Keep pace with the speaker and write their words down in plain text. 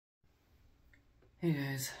Hey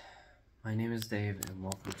guys, my name is Dave and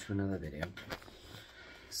welcome to another video.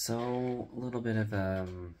 So, a little bit of a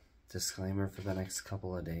disclaimer for the next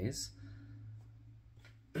couple of days.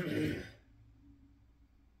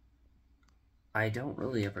 I don't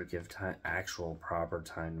really ever give actual proper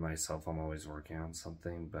time to myself. I'm always working on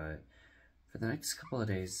something, but for the next couple of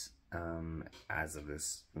days, as of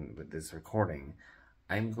with this recording,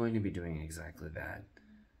 I'm going to be doing exactly that.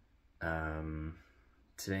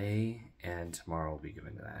 Today and tomorrow will be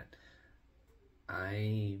given to that.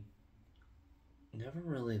 I never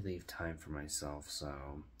really leave time for myself, so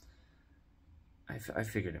I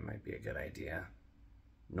figured it might be a good idea.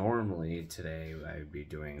 Normally, today I would be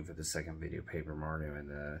doing for the second video Paper Mario, and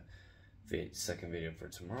the second video for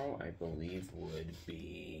tomorrow I believe would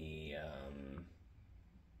be,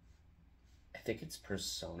 I think it's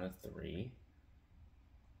Persona 3.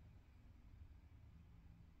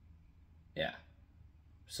 Yeah.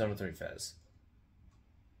 Persona 3 Fez.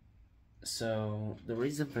 So, the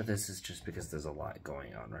reason for this is just because there's a lot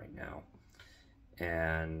going on right now.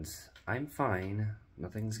 And I'm fine.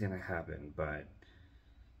 Nothing's gonna happen, but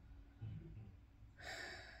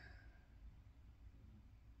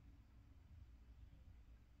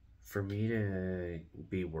for me to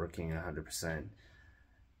be working 100%,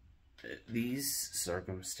 these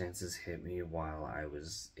circumstances hit me while I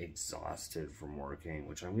was exhausted from working,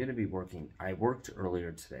 which I'm going to be working. I worked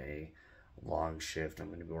earlier today, long shift. I'm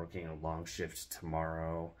going to be working a long shift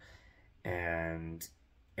tomorrow, and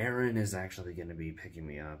Aaron is actually going to be picking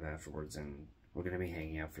me up afterwards, and we're going to be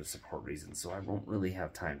hanging out for support reasons, so I won't really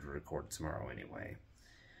have time to record tomorrow anyway.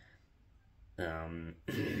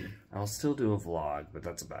 I'll still do a vlog, but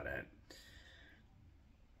that's about it.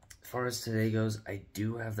 As far as today goes, I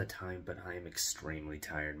do have the time, but I am extremely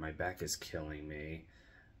tired. My back is killing me.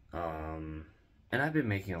 And I've been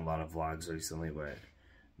making a lot of vlogs recently, but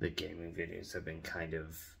the gaming videos have been kind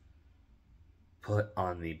of put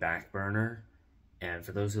on the back burner. And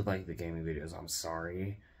for those who like the gaming videos, I'm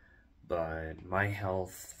sorry, but my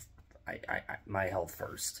health, my health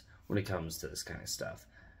first when it comes to this kind of stuff.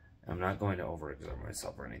 I'm not going to overexert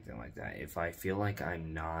myself or anything like that. If I feel like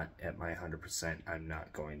I'm not at my 100%, I'm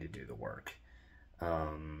not going to do the work.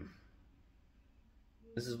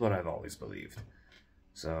 This is what I've always believed.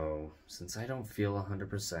 So, since I don't feel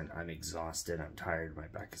 100%, I'm exhausted, I'm tired, my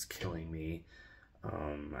back is killing me.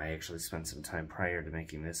 I actually spent some time prior to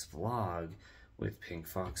making this vlog with Pink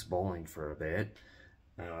Fox bowling for a bit.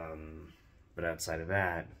 But outside of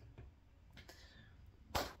that,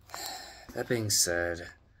 that being said,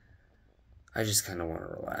 I just kind of want to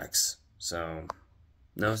relax. So,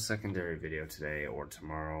 no secondary video today or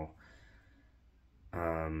tomorrow.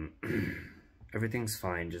 Everything's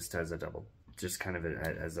fine, just as a double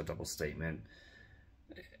statement.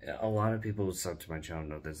 A lot of people who sub to my channel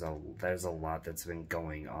know there's a lot that's been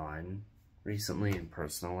going on recently in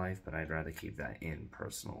personal life, but I'd rather keep that in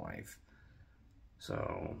personal life.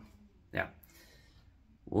 So, yeah.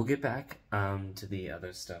 We'll get back to the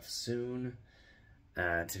other stuff soon.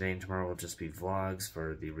 Today and tomorrow will just be vlogs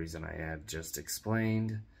for the reason I have just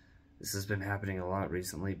explained. This has been happening a lot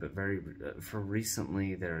recently, but for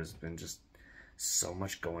recently there's been just so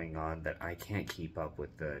much going on that I can't keep up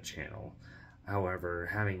with the channel. However,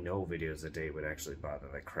 having no videos a day would actually bother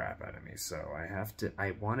the crap out of me, so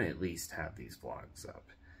I want to at least have these vlogs up.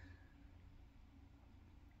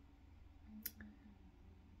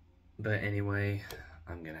 But anyway,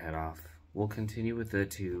 I'm gonna head off. We'll continue with the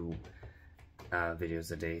 2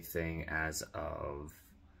 videos a day thing as of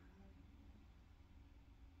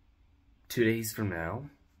 2 days from now,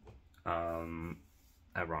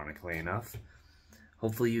 ironically enough.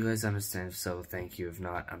 Hopefully you guys understand. If so, thank you. If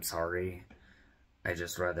not, I'm sorry. I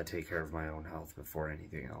just rather take care of my own health before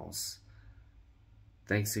anything else.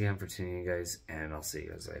 Thanks again for tuning in, guys, and I'll see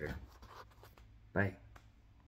you guys later. Bye.